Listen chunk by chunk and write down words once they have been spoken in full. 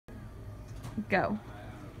go.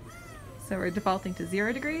 So we're defaulting to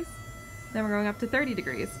 0 degrees, then we're going up to 30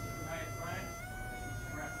 degrees.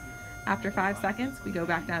 After 5 seconds, we go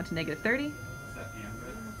back down to -30,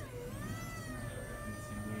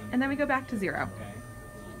 and then we go back to 0.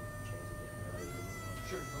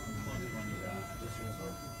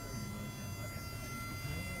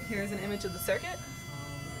 Here's an image of the circuit,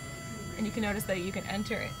 and you can notice that you can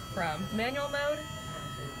enter it from manual mode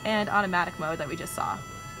and automatic mode that we just saw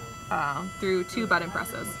through 2 button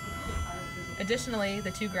presses. Additionally,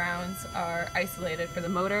 the 2 grounds are isolated for the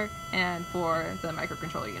motor and for the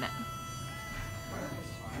microcontroller unit.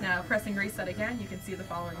 Now, pressing reset again, you can see the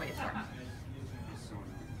following waveform.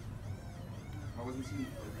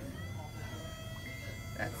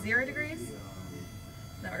 That's 0 degrees.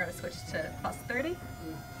 Then we're going to switch to +30.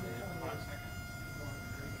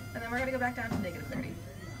 And then we're going to go back down to -30.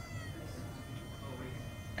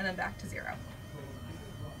 And then back to 0.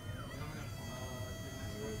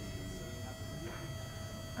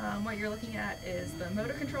 What you're looking at is the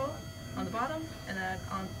motor control on the bottom, and then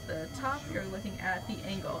on the top you're looking at the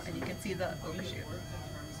angle, and you can see the overshoot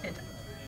hint.